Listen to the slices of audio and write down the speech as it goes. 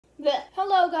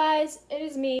Hello guys, it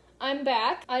is me. I'm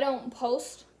back. I don't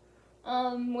post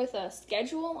with a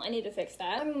schedule. I need to fix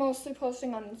that. I'm mostly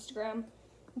posting on Instagram,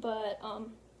 but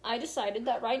I decided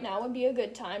that right now would be a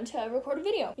good time to record a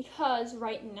video because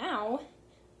right now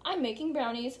I'm making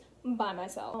brownies by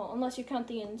myself. Well, unless you count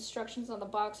the instructions on the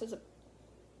box as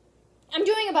I'm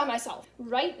doing it by myself.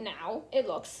 Right now, it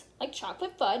looks like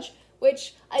chocolate fudge,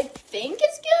 which I think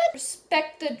is good.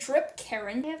 Respect the drip,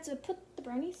 Karen. I have to put the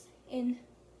brownies in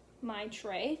my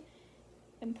tray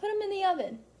and put them in the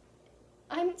oven.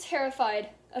 I'm terrified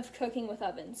of cooking with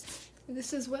ovens.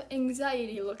 This is what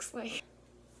anxiety looks like.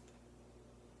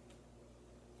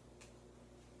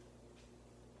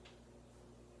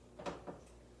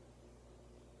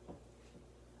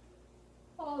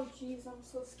 Oh jeez, I'm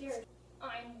so scared.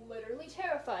 I'm literally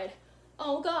terrified.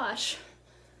 Oh gosh.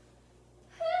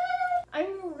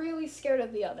 I'm really scared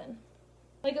of the oven.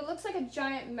 Like, it looks like a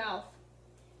giant mouth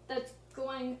that's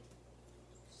going,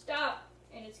 stop,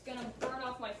 and it's gonna burn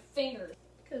off my fingers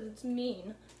because it's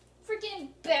mean. Freaking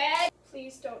bad.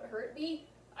 Please don't hurt me.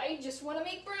 I just want to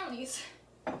make brownies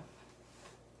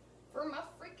for my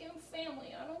freaking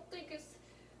family. I don't think it's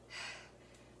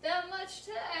that much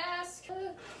to ask.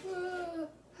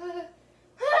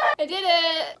 I did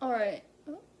it! Alright.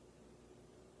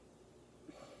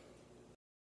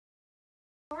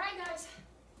 Alright guys,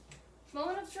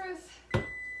 moment of truth.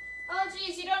 Oh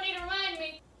geez, you don't need to remind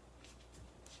me.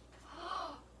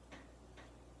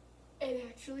 It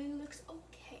actually looks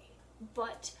okay,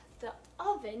 but the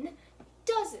oven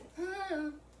doesn't.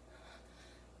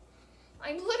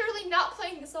 I'm literally not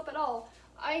playing this up at all.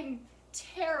 I'm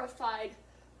terrified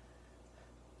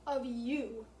of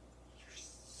you. You're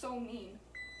so mean.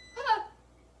 Hello.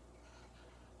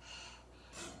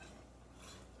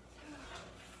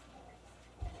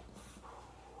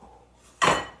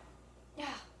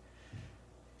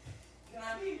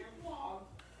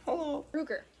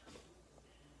 Ruger,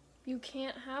 you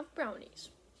can't have brownies.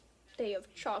 They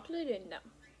have chocolate in them.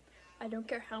 I don't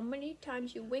care how many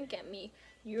times you wink at me,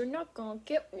 you're not gonna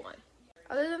get one.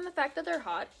 Other than the fact that they're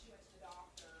hot,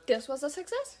 this was a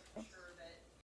success.